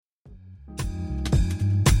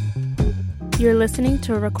You're listening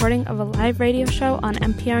to a recording of a live radio show on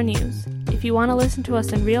NPR News. If you want to listen to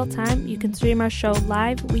us in real time, you can stream our show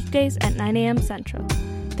live weekdays at 9 a.m. Central.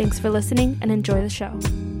 Thanks for listening and enjoy the show.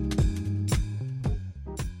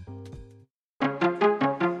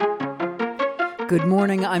 Good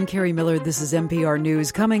morning. I'm Carrie Miller. This is NPR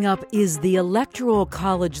News. Coming up, is the Electoral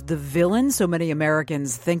College the villain so many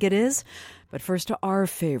Americans think it is? But first to our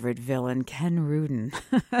favorite villain, Ken Rudin.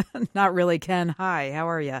 Not really, Ken. Hi, how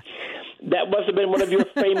are you? That must have been one of your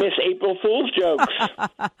famous April Fool's jokes.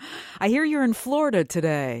 I hear you're in Florida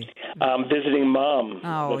today. Visiting Mom.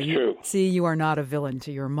 Oh, that's true. See, you are not a villain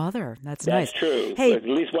to your mother. That's nice. That's true. Hey, at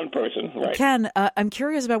least one person, right? Ken, I'm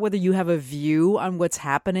curious about whether you have a view on what's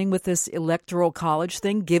happening with this Electoral College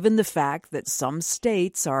thing, given the fact that some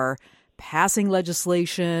states are passing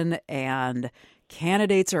legislation and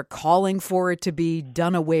candidates are calling for it to be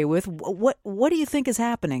done away with. What do you think is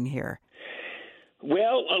happening here?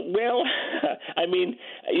 Well, I mean,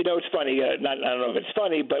 you know, it's funny. I don't know if it's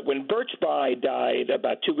funny, but when Birch Bayh died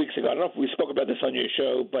about 2 weeks ago, I don't know if we spoke about this on your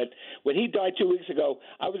show, but when he died 2 weeks ago,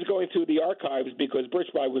 I was going through the archives because Birch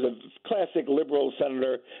Bayh was a classic liberal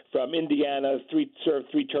senator from Indiana,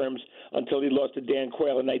 served three terms until he lost to Dan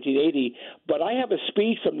Quayle in 1980. But I have a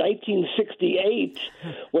speech from 1968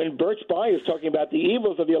 when Birch Bayh is talking about the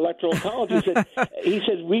evils of the Electoral College. He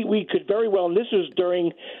said we could very well, and this was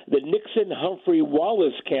during the Nixon-Humphrey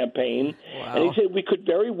Wallace campaign, Wow. And he said we could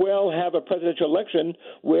very well have a presidential election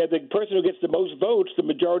where the person who gets the most votes, the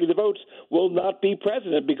majority of the votes, will not be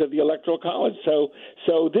president because of the Electoral College. So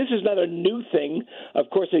this is not a new thing. Of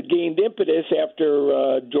course, it gained impetus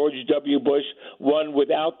after George W. Bush won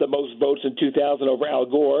without the most votes in 2000 over Al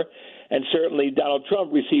Gore. And certainly Donald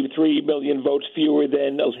Trump received 3 million votes fewer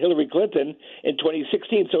than Hillary Clinton in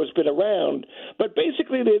 2016, so it's been around. But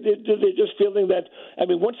basically, they're just feeling that, I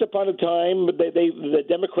mean, once upon a time, the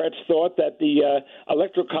Democrats thought that the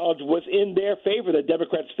Electoral College was in their favor, the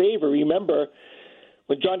Democrats' favor. Remember,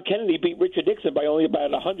 when John Kennedy beat Richard Nixon by only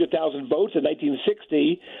about 100,000 votes in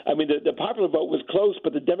 1960, I mean, the popular vote was close,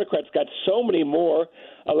 but the Democrats got so many more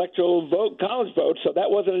Electoral college votes, so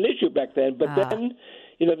that wasn't an issue back then. But then,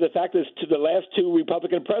 you know, the fact is, to the last two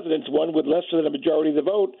Republican presidents, one with less than a majority of the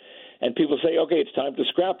vote, and people say, okay, it's time to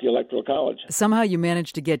scrap the Electoral College. Somehow you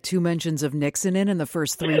managed to get 2 mentions of Nixon in the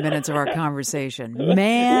first 3 minutes of our conversation.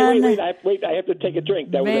 Man. Wait, I have to take a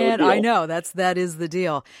drink. Man, I know. That is the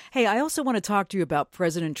deal. Hey, I also want to talk to you about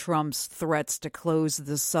President Trump's threats to close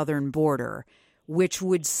the southern border, which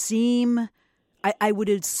would seem... I would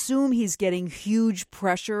assume he's getting huge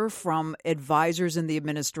pressure from advisors in the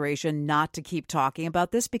administration not to keep talking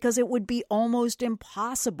about this because it would be almost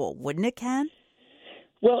impossible, wouldn't it, Ken?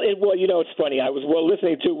 Well, you know, it's funny. I was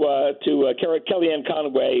listening to Kellyanne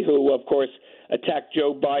Conway, who, of course, attacked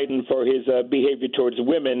Joe Biden for his behavior towards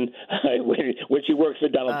women when she works for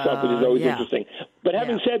Donald Trump, which is always interesting. But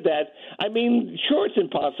having said that, I mean, sure, it's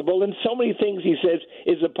impossible, and so many things he says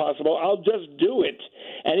is impossible. I'll just do it.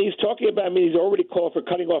 And he's talking about, I mean, he's already called for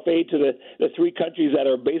cutting off aid to the three countries that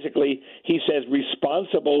are basically, he says,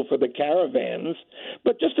 responsible for the caravans.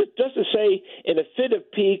 But just to say, in a fit of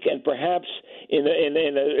pique and perhaps in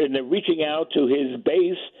a reaching out to his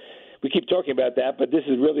base, we keep talking about that, but this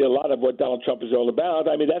is really a lot of what Donald Trump is all about.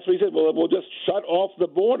 I mean, that's what he said. Well, we'll just shut off the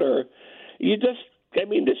border. I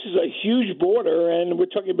mean, this is a huge border, and we're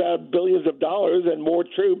talking about billions of dollars and more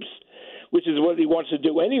troops, which is what he wants to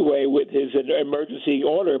do anyway with his emergency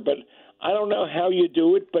order. But I don't know how you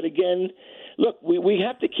do it. But again, look, we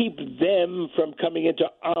have to keep them from coming into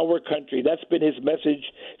our country. That's been his message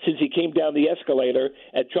since he came down the escalator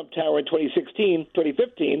at Trump Tower in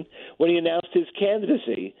 2015, when he announced his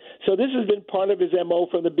candidacy. So this has been part of his MO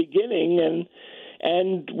from the beginning,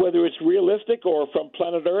 and whether it's realistic or from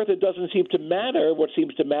planet Earth, it doesn't seem to matter. What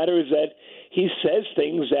seems to matter is that he says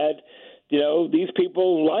things that, you know, these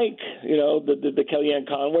people like, you know, the Kellyanne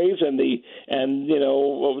Conways and you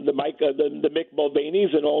know, the Mick Mulvaney's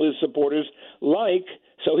and all his supporters like.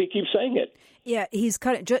 So he keeps saying it. Yeah, he's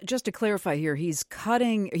cutting. Just to clarify here, he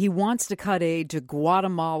wants to cut aid to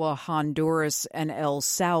Guatemala, Honduras, and El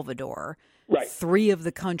Salvador. Right. 3 of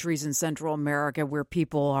the countries in Central America where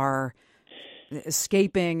people are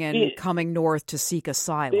escaping and coming north to seek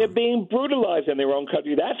asylum. They're being brutalized in their own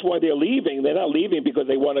country. That's why they're leaving. They're not leaving because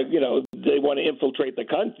they want to infiltrate the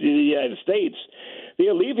country, the United States.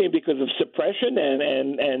 They're leaving because of suppression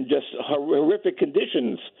and just horrific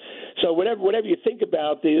conditions. So whatever you think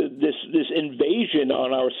about this invasion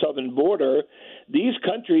on our southern border, these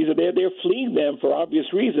countries they're fleeing them for obvious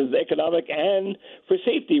reasons, economic and for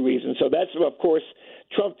safety reasons. So that's, of course,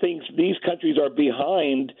 Trump thinks these countries are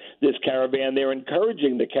behind this caravan. They're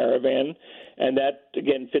encouraging the caravan, and that,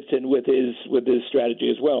 again, fits in with his strategy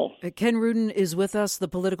as well. Ken Rudin is with us, the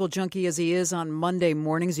political junkie as he is on Monday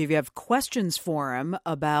mornings. If you have questions for him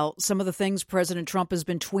about some of the things President Trump has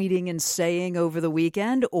been tweeting and saying over the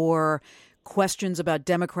weekend, or questions about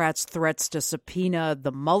Democrats' threats to subpoena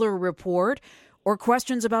the Mueller report, or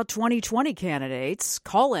questions about 2020 candidates,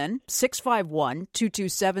 call in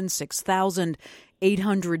 651-227-6000,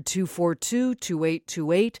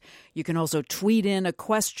 800-242-2828. You can also tweet in a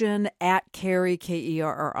question at Kerry,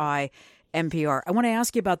 Kerri, NPR. I want to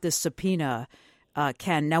ask you about this subpoena,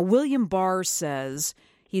 Ken. Now, William Barr says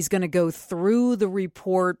he's going to go through the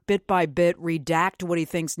report bit by bit, redact what he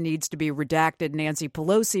thinks needs to be redacted. Nancy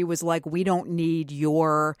Pelosi was like, we don't need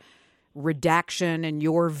your redaction and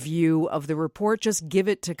your view of the report. Just give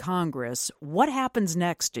it to Congress. What happens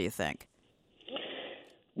next, do you think?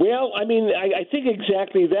 Well, I mean, I think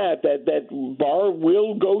exactly that Barr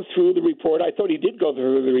will go through the report. I thought he did go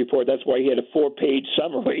through the report. That's why he had a 4-page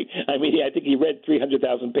summary. I mean, I think he read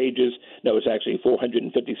 300,000 pages. No, it's actually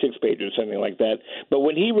 456 pages, something like that. But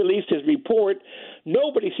when he released his report,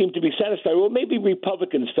 nobody seemed to be satisfied. Well, maybe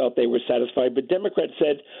Republicans felt they were satisfied, but Democrats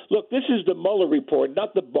said, look, this is the Mueller report,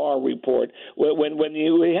 not the Barr report. When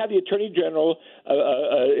you have the Attorney General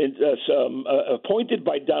appointed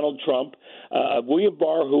by Donald Trump, William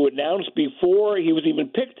Barr, who announced before he was even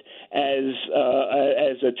picked as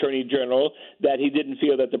Attorney General that he didn't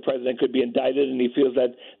feel that the president could be indicted, and he feels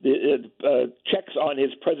that the checks on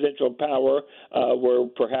his presidential power were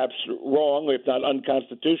perhaps wrong, if not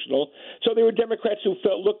unconstitutional. So there were Democrats who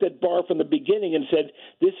looked at Barr from the beginning and said,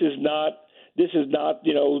 this is not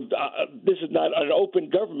an open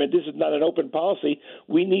government. This is not an open policy.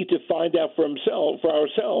 We need to find out for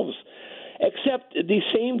ourselves. Except the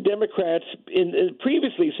same Democrats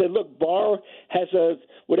previously said, look, Barr has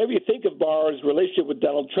whatever you think of Barr's relationship with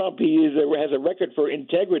Donald Trump, he has a record for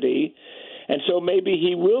integrity, and so maybe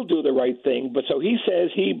he will do the right thing. But so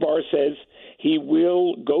Barr says he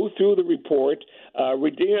will go through the report.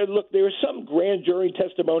 Look, there is some grand jury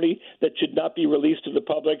testimony that should not be released to the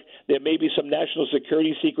public. There may be some national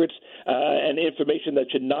security secrets and information that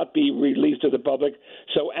should not be released to the public.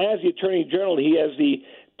 So as the Attorney General, he has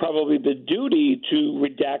probably the duty to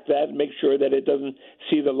redact that and make sure that it doesn't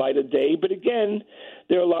see the light of day. But again,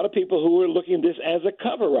 there are a lot of people who are looking at this as a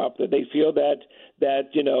cover-up, that they feel that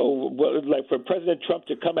like for President Trump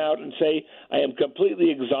to come out and say, I am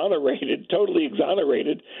completely exonerated, totally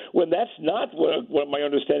exonerated, when that's not what my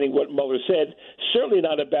understanding what Mueller said, certainly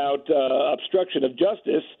not about obstruction of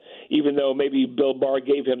justice, even though maybe Bill Barr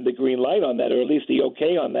gave him the green light on that, or at least the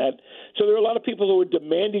okay on that. So there are a lot of people who are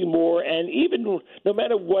demanding more, and even no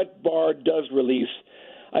matter what Barr does release,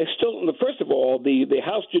 first of all, the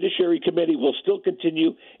House Judiciary Committee will still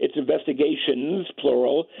continue its investigations,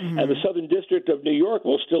 plural, and the Southern District of New York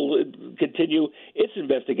will still continue its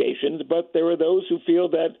investigations. But there are those who feel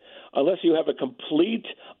that unless you have a complete,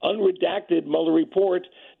 unredacted Mueller report,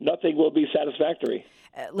 nothing will be satisfactory.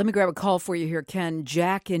 Let me grab a call for you here, Ken.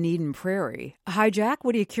 Jack in Eden Prairie. Hi, Jack.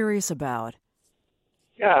 What are you curious about?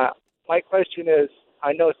 Yeah, my question is,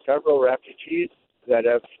 I know several refugees that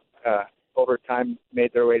have over time made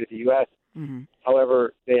their way to the U.S. Mm-hmm.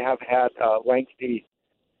 However, they have had lengthy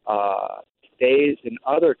stays in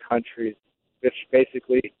other countries, which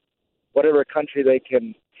basically whatever country they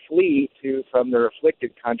can flee to from their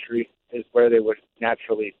afflicted country is where they would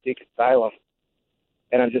naturally seek asylum.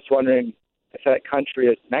 And I'm just wondering, if that country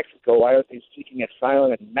is Mexico, why are they seeking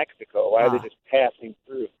asylum in Mexico? Why are they just passing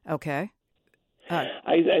through? Okay.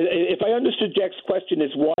 If I understood Jack's question,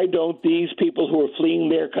 is why don't these people who are fleeing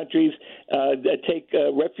their countries take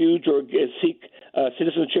refuge or seek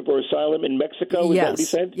citizenship or asylum in Mexico? Is that what he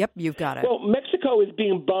said? Yep, you've got it. Well, Mexico is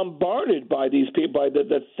being bombarded by these people, by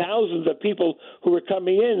the thousands of people who are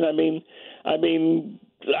coming in. I mean, I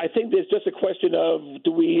think there's just a question of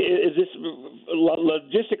is this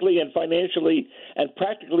logistically and financially and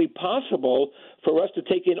practically possible for us to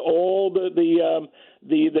take in all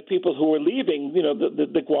the people who are leaving,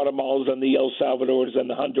 the Guatemalans and the El Salvadors and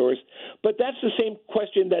the Honduras. But that's the same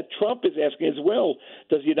question that Trump is asking as well.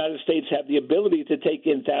 Does the United States have the ability to take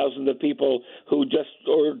in thousands of people who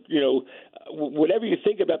whatever you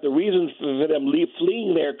think about the reasons for them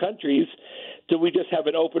fleeing their countries, do we just have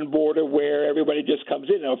an open border where everybody just comes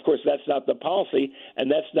in? Now, of course, that's not the policy, and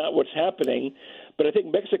that's not what's happening. But I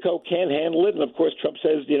think Mexico can handle it, and of course, Trump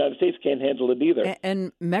says the United States can't handle it either.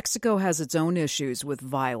 And Mexico has its own issues with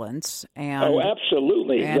violence, and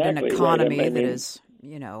absolutely, and exactly. an economy that is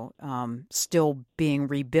still being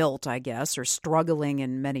rebuilt, I guess, or struggling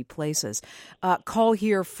in many places. Call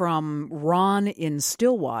here from Ron in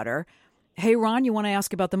Stillwater. Hey, Ron, you want to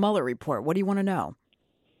ask about the Mueller report. What do you want to know?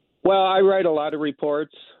 Well, I write a lot of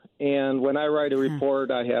reports, and when I write a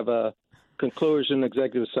report, I have a conclusion,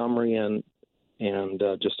 executive summary, and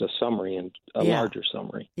just a summary and a larger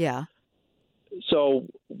summary. Yeah. So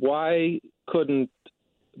why couldn't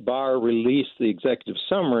Barr release the executive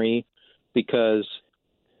summary? Because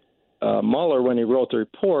Mueller, when he wrote the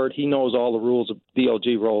report, he knows all the rules of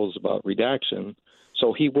DOJ rules about redaction,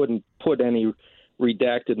 so he wouldn't put any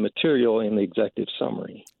redacted material in the executive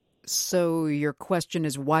summary. So your question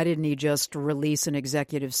is, why didn't he just release an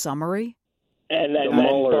executive summary? And then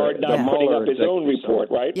Barr not putting up his own report,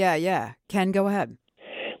 right? Yeah. Ken, go ahead.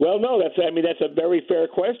 Well, no, that's a very fair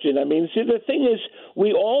question. I mean, see, the thing is,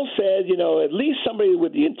 we all said, at least somebody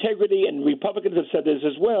with the integrity, and Republicans have said this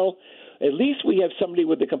as well, at least we have somebody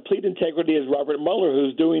with the complete integrity as Robert Mueller,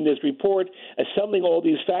 who's doing this report, assembling all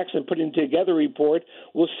these facts and putting together a report.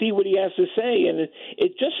 We'll see what he has to say. And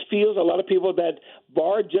it just feels a lot of people that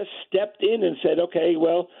Barr just stepped in and said, okay,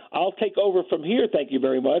 well, I'll take over from here, thank you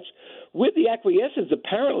very much, with the acquiescence,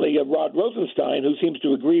 apparently, of Rod Rosenstein, who seems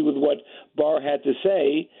to agree with what Barr had to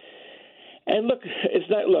say. And look,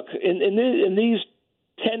 in these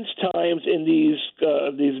tense times, in these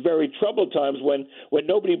very troubled times when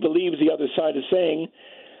nobody believes the other side is saying,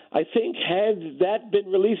 I think had that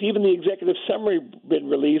been released, even the executive summary been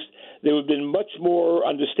released, there would have been much more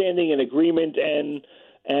understanding and agreement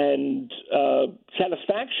and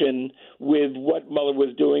satisfaction with what Mueller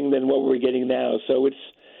was doing than what we're getting now. So it's,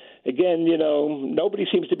 again, nobody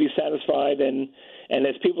seems to be satisfied, and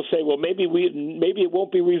as people say, well, maybe it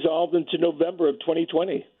won't be resolved until November of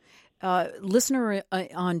 2020. Listener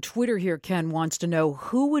on Twitter here, Ken, wants to know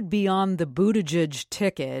who would be on the Buttigieg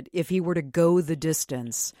ticket if he were to go the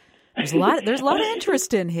distance. There's a lot of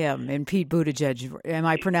interest in him, in Pete Buttigieg. Am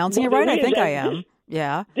I pronouncing it right? I think I am.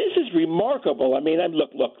 Yeah. This is remarkable. I mean, look.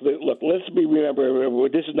 Let's remember,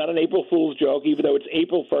 this is not an April Fool's joke, even though it's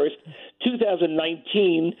April 1st,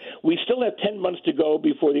 2019. We still have 10 months to go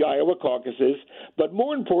before the Iowa caucuses. But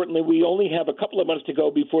more importantly, we only have a couple of months to go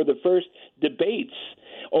before the first debates.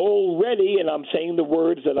 Already, and I'm saying the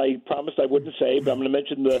words that I promised I wouldn't say, but I'm going to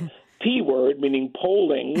mention the P word, meaning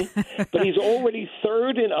polling, but he's already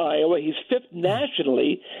third in Iowa. He's fifth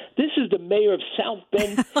nationally. This is the mayor of South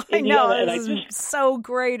Bend, Indiana. I know, this is so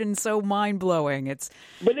great and so mind-blowing.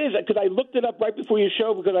 But it is, because I looked it up right before your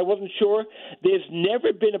show because I wasn't sure. There's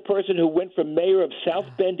never been a person who went from mayor of South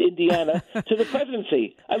Bend, Indiana, to the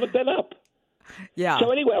presidency. I looked that up. Yeah.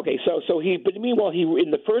 So anyway, okay. But meanwhile, he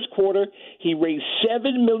in the first quarter he raised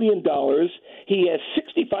 $7 million. He has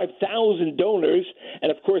 65,000 donors,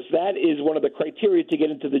 and of course that is one of the criteria to get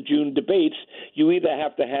into the June debates. You either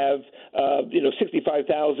have to have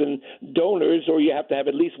 65,000 donors, or you have to have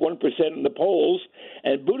at least 1% in the polls.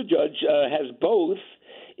 And Buttigieg has both.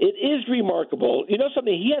 It is remarkable. You know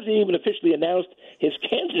something? He hasn't even officially announced his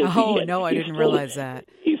candidacy yet. Oh, no, I didn't realize that.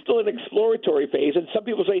 He's still in exploratory phase, and some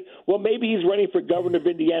people say, well, maybe he's running for governor of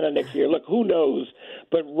Indiana next year. Look, who knows?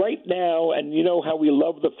 But right now, and you know how we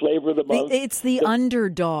love the flavor of the month. It's the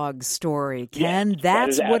underdog story, Ken. Yes,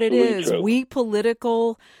 that's what it is. True. We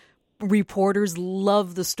political reporters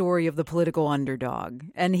love the story of the political underdog,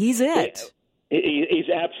 and he's it. Yeah. He's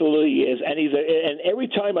absolutely is, and and every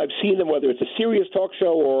time I've seen him, whether it's a serious talk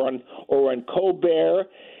show or on Colbert,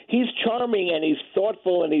 he's charming and he's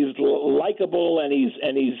thoughtful and he's likable and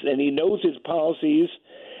he knows his policies,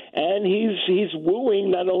 and he's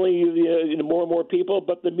wooing not only more and more people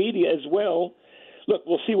but the media as well. Look,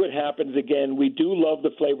 we'll see what happens. Again, we do love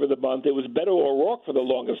the flavor of the month. It was Beto O'Rourke for the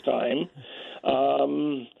longest time.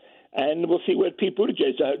 And we'll see what Pete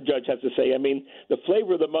Buttigieg has to say. I mean, the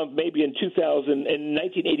flavor of the month maybe in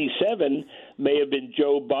 1987 may have been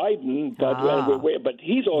Joe Biden, but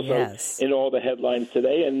he's also in all the headlines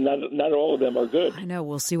today, and not all of them are good. I know.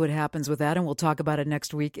 We'll see what happens with that, and we'll talk about it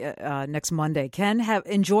next week, next Monday. Ken,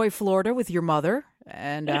 enjoy Florida with your mother,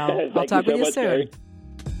 and I'll talk with you soon. Gary.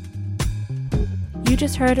 You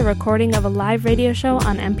just heard a recording of a live radio show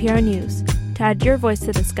on NPR News. To add your voice to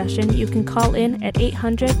the discussion, you can call in at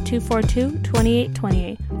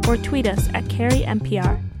 800-242-2828 or tweet us at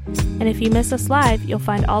CarrieNPR. And if you miss us live, you'll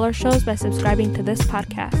find all our shows by subscribing to this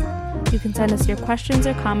podcast. You can send us your questions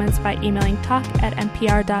or comments by emailing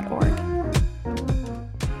talk@npr.org.